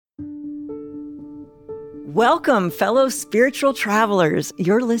Welcome, fellow spiritual travelers.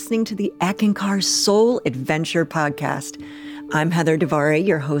 You're listening to the Eckankar Soul Adventure Podcast. I'm Heather DeVare,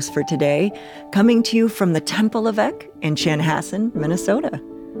 your host for today, coming to you from the Temple of Eck in Chanhassen, Minnesota.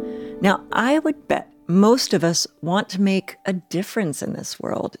 Now, I would bet most of us want to make a difference in this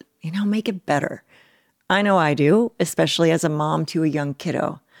world, make it better. I know I do, especially as a mom to a young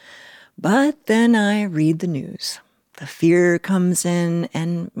kiddo. But then I read the news. The fear comes in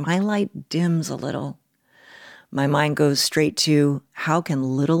and my light dims a little. My mind goes straight to, how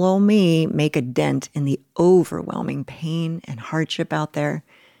can little old me make a dent in the overwhelming pain and hardship out there?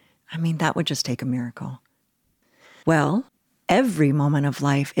 That would just take a miracle. Well, every moment of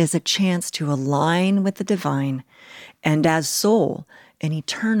life is a chance to align with the divine. And as soul, an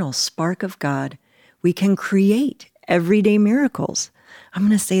eternal spark of God, we can create everyday miracles. I'm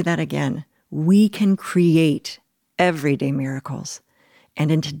going to say that again. We can create everyday miracles.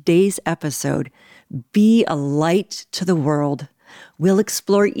 And in today's episode, Be a Light to the World, we'll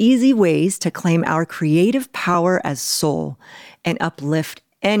explore easy ways to claim our creative power as soul and uplift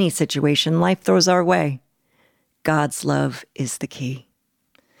any situation life throws our way. God's love is the key.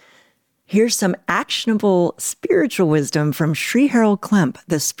 Here's some actionable spiritual wisdom from Sri Harold Klemp,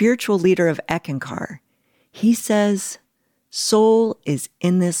 the spiritual leader of Eckankar. He says, soul is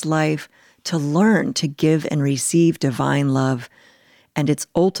in this life to learn to give and receive divine love, and its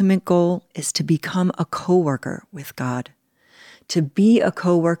ultimate goal is to become a co-worker with God. To be a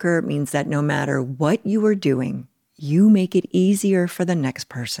co-worker means that no matter what you are doing, you make it easier for the next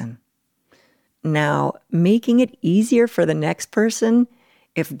person. Now, making it easier for the next person,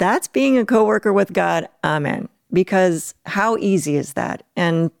 if that's being a co-worker with God, I'm in. Because how easy is that?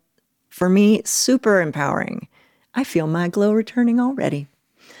 And for me, super empowering. I feel my glow returning already.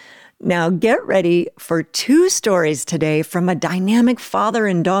 Now get ready for 2 stories today from a dynamic father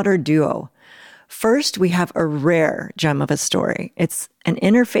and daughter duo. First, we have a rare gem of a story. It's an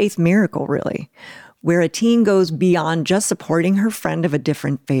interfaith miracle, really, where a teen goes beyond just supporting her friend of a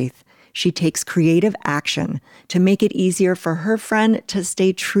different faith. She takes creative action to make it easier for her friend to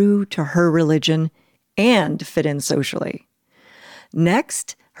stay true to her religion and fit in socially.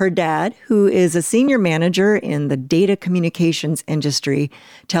 Next, her dad, who is a senior manager in the data communications industry,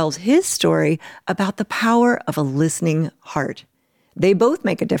 tells his story about the power of a listening heart. They both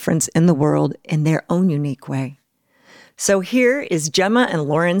make a difference in the world in their own unique way. So here is Gemma and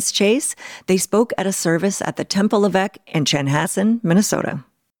Lawrence Chase. They spoke at a service at the Temple of Eck in Chanhassen, Minnesota.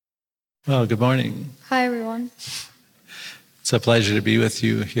 Well, good morning. Hi, everyone. It's a pleasure to be with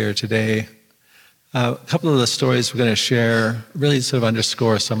you here today. A couple of the stories we're going to share really sort of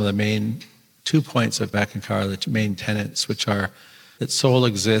underscore some of the main 2 points of Eckankar, the main tenets, which are that soul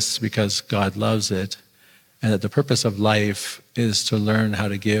exists because God loves it, and that the purpose of life is to learn how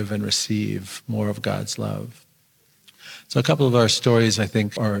to give and receive more of God's love. So a couple of our stories, I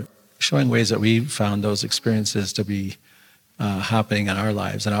think, are showing ways that we found those experiences to be happening in our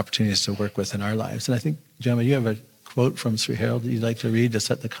lives and opportunities to work with in our lives. And I think, Gemma, you have a quote from Sri Harold that you'd like to read to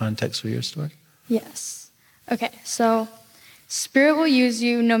set the context for your story? Yes. Okay, so Spirit will use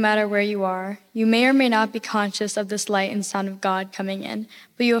you no matter where you are. You may or may not be conscious of this light and sound of God coming in,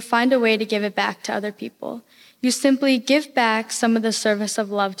 but you will find a way to give it back to other people. You simply give back some of the service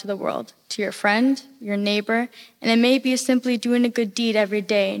of love to the world, to your friend, your neighbor, and it may be simply doing a good deed every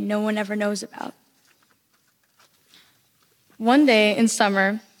day no one ever knows about. One day in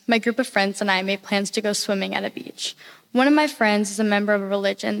summer, my group of friends and I made plans to go swimming at a beach. One of my friends is a member of a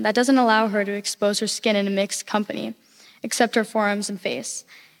religion that doesn't allow her to expose her skin in a mixed company, except her forearms and face.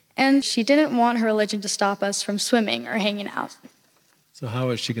 And she didn't want her religion to stop us from swimming or hanging out. So how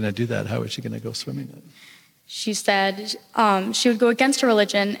is she going to do that? How is she going to go swimming then? She said she would go against her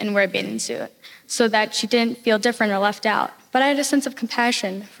religion and wear a bathing suit so that she didn't feel different or left out. But I had a sense of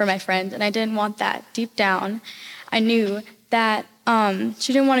compassion for my friend, and I didn't want that. Deep down, I knew that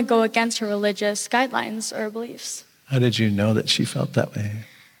she didn't want to go against her religious guidelines or beliefs. How did you know that she felt that way?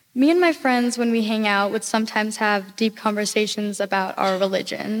 Me and my friends, when we hang out, would sometimes have deep conversations about our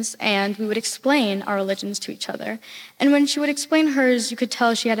religions, and we would explain our religions to each other. And when she would explain hers, you could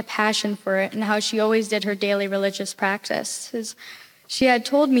tell she had a passion for it and how she always did her daily religious practices. She had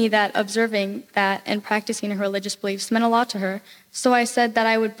told me that observing that and practicing her religious beliefs meant a lot to her, so I said that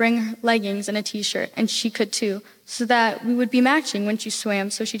I would bring her leggings and a t-shirt, and she could too, so that we would be matching when she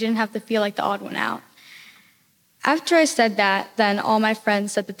swam, so she didn't have to feel like the odd one out. After I said that, then all my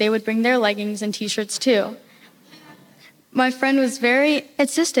friends said that they would bring their leggings and t-shirts too. My friend was very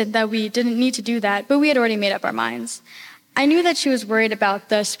insistent that we didn't need to do that, but we had already made up our minds. I knew that she was worried about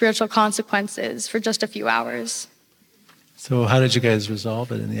the spiritual consequences for just a few hours. So how did you guys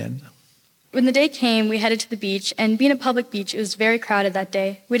resolve it in the end? When the day came, we headed to the beach, and being a public beach, it was very crowded that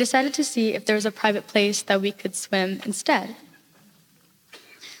day. We decided to see if there was a private place that we could swim instead.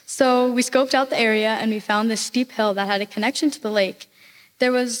 So we scoped out the area, and we found this steep hill that had a connection to the lake.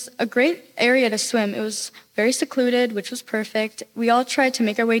 There was a great area to swim. It was very secluded, which was perfect. We all tried to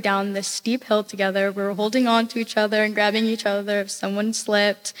make our way down this steep hill together. We were holding on to each other and grabbing each other if someone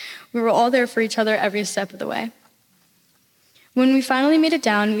slipped. We were all there for each other every step of the way. When we finally made it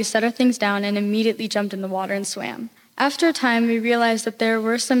down, we set our things down and immediately jumped in the water and swam. After a time, we realized that there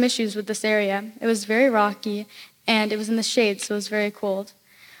were some issues with this area. It was very rocky, and it was in the shade, so it was very cold.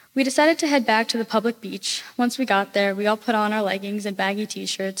 We decided to head back to the public beach. Once we got there, we all put on our leggings and baggy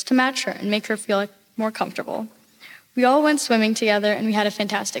t-shirts to match her and make her feel more comfortable. We all went swimming together, and we had a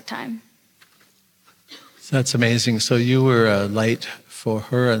fantastic time. That's amazing. So you were a light for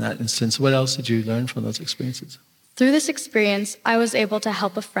her in that instance. What else did you learn from those experiences? Through this experience, I was able to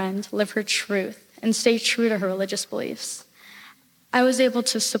help a friend live her truth and stay true to her religious beliefs. I was able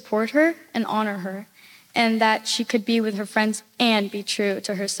to support her and honor her, and that she could be with her friends and be true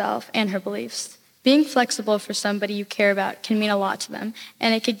to herself and her beliefs. Being flexible for somebody you care about can mean a lot to them,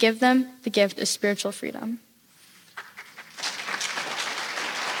 and it could give them the gift of spiritual freedom.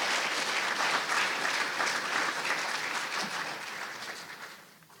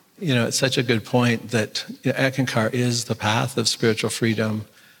 You know, it's such a good point that Eckankar is the path of spiritual freedom,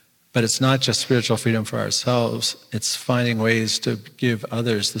 but it's not just spiritual freedom for ourselves. It's finding ways to give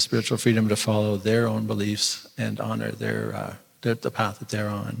others the spiritual freedom to follow their own beliefs and honor the path that they're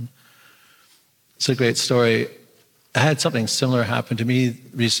on. It's a great story. I had something similar happen to me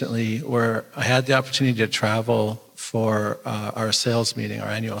recently where I had the opportunity to travel for our sales meeting, our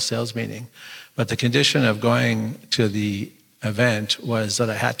annual sales meeting. But the condition of going to the event was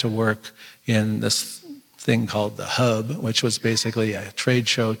that I had to work in this thing called the Hub, which was basically a trade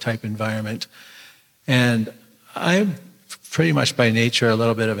show type environment. And I'm pretty much by nature a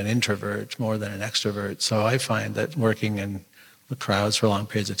little bit of an introvert more than an extrovert. So I find that working in the crowds for long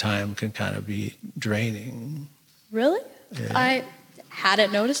periods of time can kind of be draining. Really? Yeah. I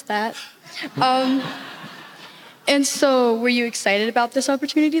hadn't noticed that. And so were you excited about this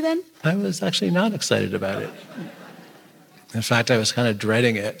opportunity then? I was actually not excited about it. In fact, I was kind of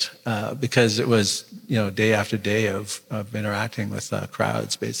dreading it because it was, day after day of interacting with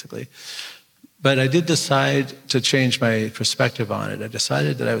crowds, basically. But I did decide to change my perspective on it. I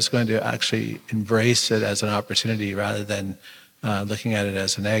decided that I was going to actually embrace it as an opportunity rather than looking at it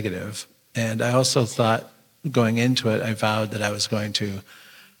as a negative. And I also thought, going into it, I vowed that I was going to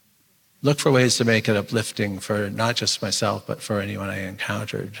look for ways to make it uplifting for not just myself, but for anyone I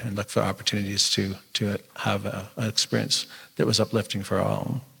encountered, and look for opportunities to have an experience that was uplifting for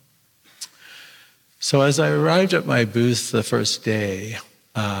all. So as I arrived at my booth the first day,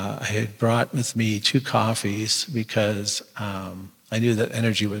 I had brought with me 2 coffees because I knew that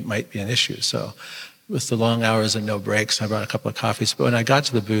energy might be an issue. So with the long hours and no breaks, I brought a couple of coffees. But when I got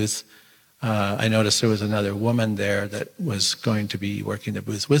to the booth, I noticed there was another woman there that was going to be working the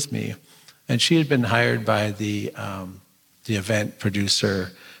booth with me. And she had been hired by the event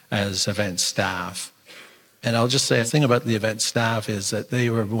producer as event staff. And I'll just say a thing about the event staff is that they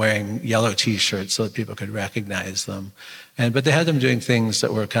were wearing yellow T-shirts so that people could recognize them. But they had them doing things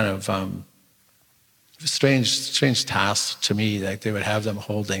that were kind of strange tasks to me. Like they would have them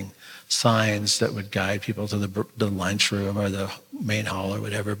holding signs that would guide people to the lunchroom or the main hall or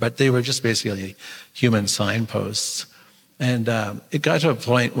whatever. But they were just basically human signposts. And it got to a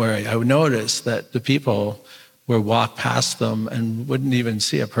point where I noticed that the people would walk past them and wouldn't even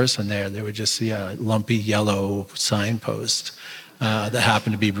see a person there. They would just see a lumpy yellow signpost that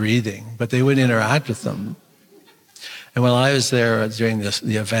happened to be breathing, but they wouldn't interact with them. And while I was there during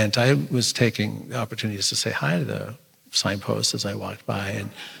the event, I was taking the opportunities to say hi to the signposts as I walked by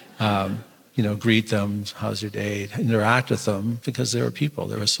and greet them, how's your day, interact with them, because they were people,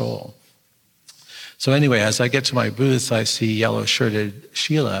 they were soul. So anyway, as I get to my booth, I see yellow-shirted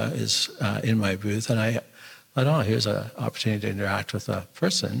Sheila is in my booth, and I thought, oh, here's an opportunity to interact with a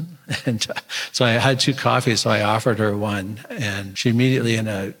person. And so I had 2 coffees, so I offered her one, and she immediately, in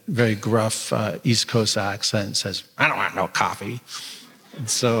a very gruff East Coast accent, says, I don't want no coffee. And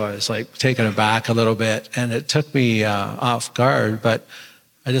so I was like taken aback a little bit, and it took me off guard, but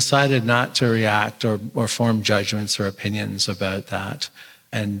I decided not to react or form judgments or opinions about that,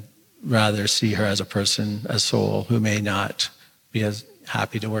 and rather see her as a person, a soul, who may not be as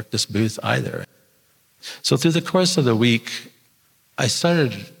happy to work this booth either. So through the course of the week, I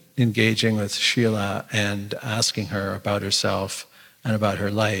started engaging with Sheila and asking her about herself and about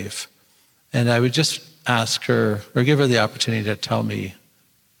her life. And I would just ask her, or give her the opportunity to tell me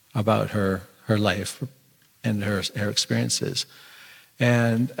about her life and her experiences.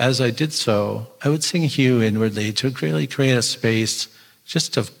 And as I did so, I would sing Hugh inwardly to really create a space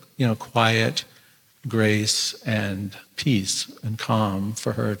just of quiet grace and peace and calm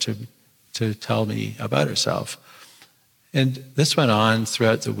for her to tell me about herself. And this went on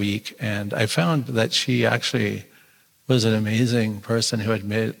throughout the week, and I found that she actually was an amazing person who had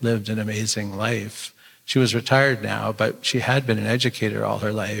lived an amazing life. She was retired now, but she had been an educator all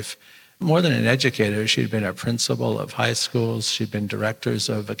her life. More than an educator, she'd been a principal of high schools, she'd been directors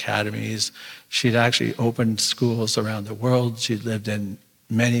of academies, she'd actually opened schools around the world, she'd lived in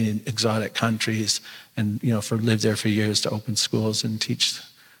many exotic countries and lived there for years to open schools and teach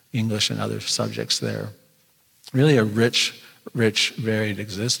English and other subjects there. Really a rich, varied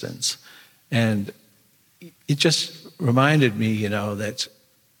existence. And it just reminded me, that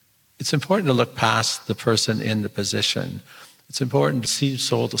it's important to look past the person in the position. It's important to see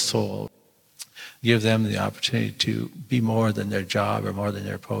soul to soul, give them the opportunity to be more than their job or more than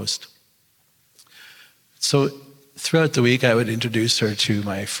their post. So throughout the week, I would introduce her to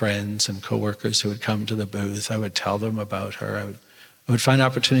my friends and coworkers who would come to the booth. I would tell them about her. I would find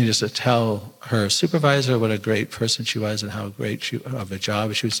opportunities to tell her supervisor what a great person she was and how great of a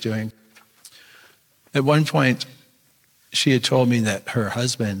job she was doing. At one point, she had told me that her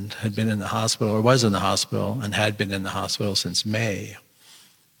husband had been in the hospital, or was in the hospital, and had been in the hospital since May.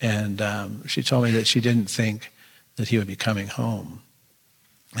 And she told me that she didn't think that he would be coming home.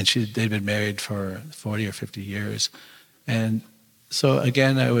 And they'd been married for 40 or 50 years. And so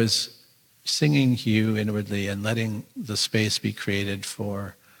again, I was singing Hugh inwardly and letting the space be created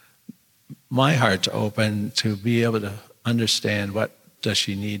for my heart to open, to be able to understand what does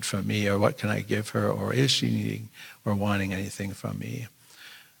she need from me, or what can I give her, or is she needing or wanting anything from me.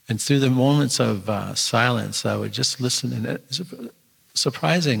 And through the moments of silence, I would just listen, and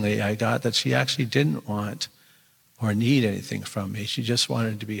surprisingly, I got that she actually didn't want or need anything from me. She just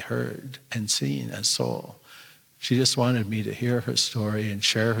wanted to be heard and seen as soul. She just wanted me to hear her story and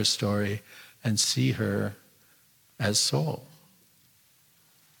share her story and see her as soul.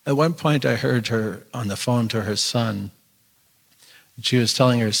 At one point, I heard her on the phone to her son. She was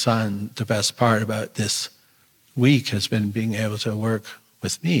telling her son the best part about this week has been being able to work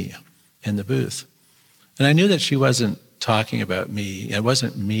with me in the booth. And I knew that she wasn't talking about me. It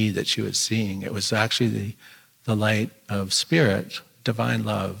wasn't me that she was seeing. It was actually the light of spirit, divine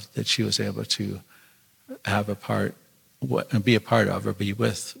love, that she was able to have be a part of, or be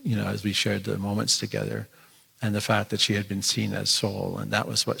with, as we shared the moments together, and the fact that she had been seen as soul, and that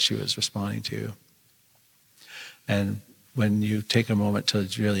was what she was responding to. And when you take a moment to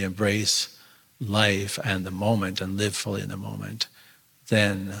really embrace life and the moment and live fully in the moment,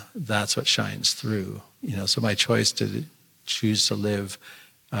 then that's what shines through. So my choice to choose to live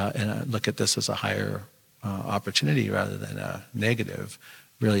and look at this as a higher opportunity rather than a negative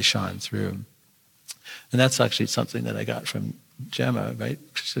really shone through. And that's actually something that I got from Gemma, right?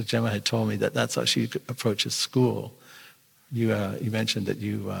 So Gemma had told me that that's how she approaches school. You mentioned that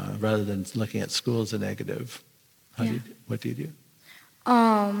you, rather than looking at school as a negative, what do you do?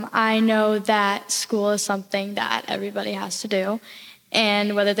 I know that school is something that everybody has to do,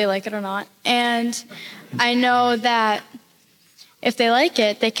 and whether they like it or not. And I know that if they like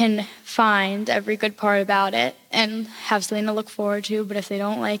it, they can find every good part about it and have something to look forward to. But if they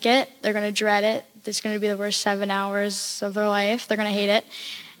don't like it, they're going to dread it. It's going to be the worst 7 hours of their life. They're going to hate it.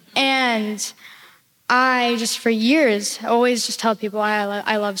 And I just, for years, always just tell people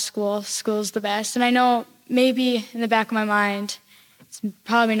I love school. School's the best. And I know maybe in the back of my mind, it's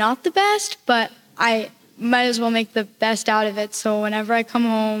probably not the best, but I might as well make the best out of it. So whenever I come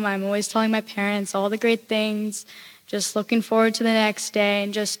home, I'm always telling my parents all the great things, just looking forward to the next day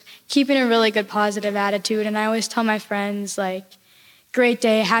and just keeping a really good positive attitude. And I always tell my friends, great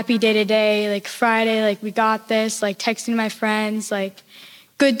day, happy day today, Friday, we got this, texting my friends,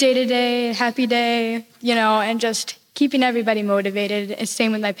 good day today, happy day, and just keeping everybody motivated. And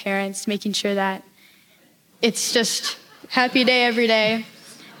same with my parents, making sure that it's just happy day every day.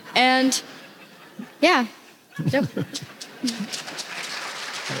 And yeah. Yep.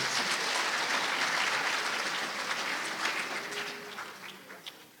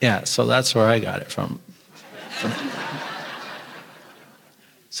 Yeah, so that's where I got it from.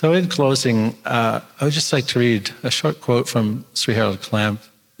 So in closing, I would just like to read a short quote from Sri Harold Clamp.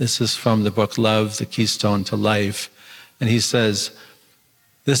 This is from the book Love, the Keystone to Life. And he says,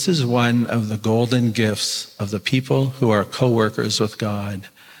 "This is one of the golden gifts of the people who are co-workers with God,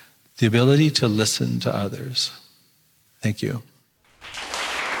 the ability to listen to others." Thank you.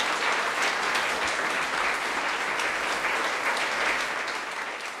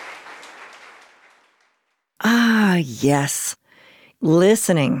 yes.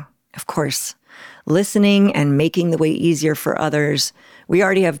 Listening, of course. Listening and making the way easier for others. We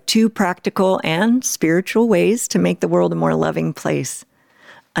already have 2 practical and spiritual ways to make the world a more loving place.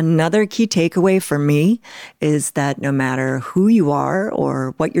 Another key takeaway for me is that no matter who you are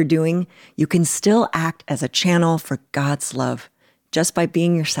or what you're doing, you can still act as a channel for God's love just by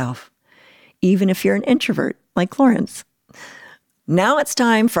being yourself, even if you're an introvert like Lawrence. Now it's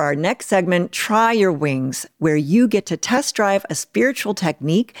time for our next segment, Try Your Wings, where you get to test drive a spiritual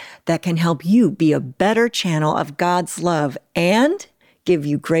technique that can help you be a better channel of God's love and give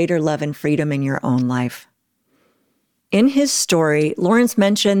you greater love and freedom in your own life. In his story, Lawrence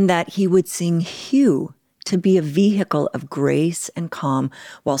mentioned that he would sing Hue to be a vehicle of grace and calm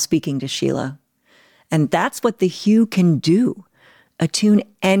while speaking to Sheila. And that's what the Hue can do, attune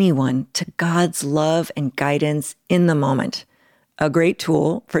anyone to God's love and guidance in the moment. A great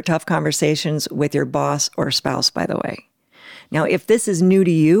tool for tough conversations with your boss or spouse, by the way. Now, if this is new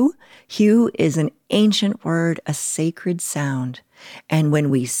to you, Hue is an ancient word, a sacred sound. And when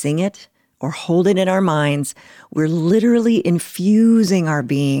we sing it or hold it in our minds, we're literally infusing our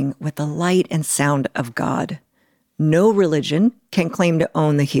being with the light and sound of God. No religion can claim to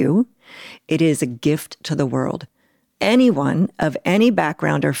own the Hue. It is a gift to the world. Anyone of any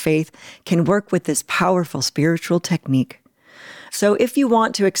background or faith can work with this powerful spiritual technique. So if you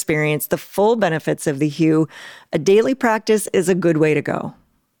want to experience the full benefits of the Hue, a daily practice is a good way to go.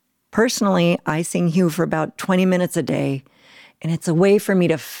 Personally, I sing Hue for about 20 minutes a day, and it's a way for me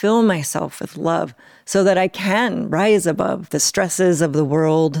to fill myself with love so that I can rise above the stresses of the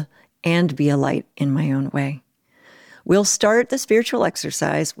world and be a light in my own way. We'll start the spiritual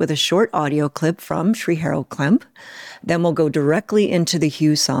exercise with a short audio clip from Sri Harold Klemp. Then we'll go directly into the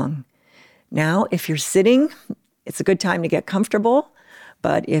Hue song. Now, if you're sitting, it's a good time to get comfortable.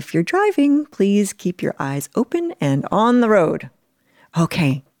 But if you're driving, please keep your eyes open and on the road.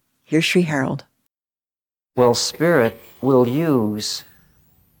 Okay, here's Sri Harold. Well, Spirit will use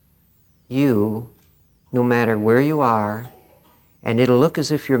you no matter where you are, and it'll look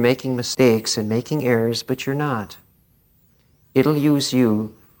as if you're making mistakes and making errors, but you're not. It'll use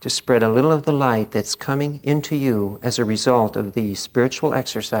you to spread a little of the light that's coming into you as a result of these spiritual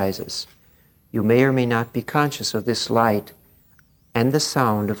exercises. You may or may not be conscious of this light and the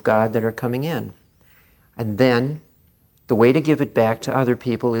sound of God that are coming in. And then the way to give it back to other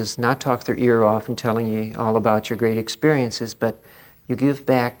people is not talk their ear off and telling you all about your great experiences, but you give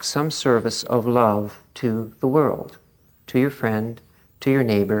back some service of love to the world, to your friend, to your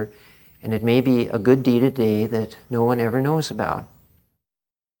neighbor, and it may be a good deed a day that no one ever knows about.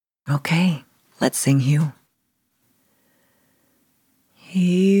 Okay, let's sing Hue.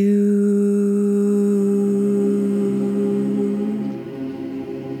 Hue.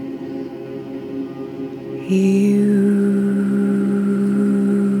 Hue.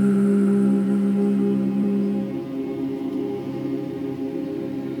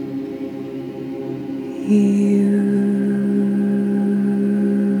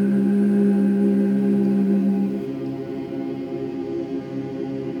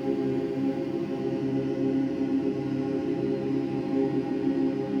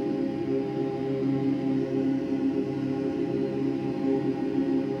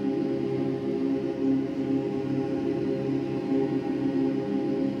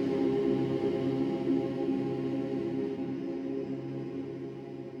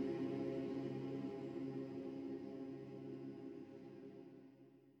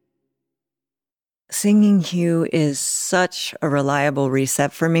 Singing Hue is such a reliable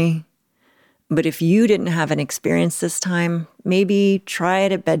reset for me. But if you didn't have an experience this time, maybe try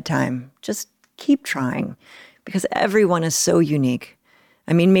it at bedtime. Just keep trying, because everyone is so unique.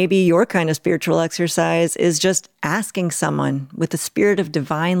 I mean, maybe your kind of spiritual exercise is just asking someone with the spirit of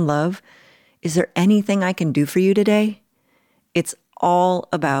divine love, is there anything I can do for you today? It's all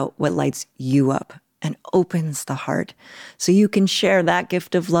about what lights you up and opens the heart so you can share that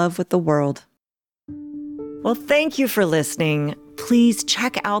gift of love with the world. Well, thank you for listening. Please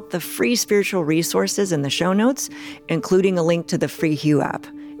check out the free spiritual resources in the show notes, including a link to the free Hue app.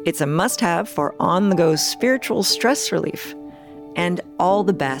 It's a must-have for on-the-go spiritual stress relief. And all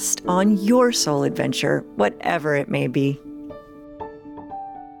the best on your soul adventure, whatever it may be.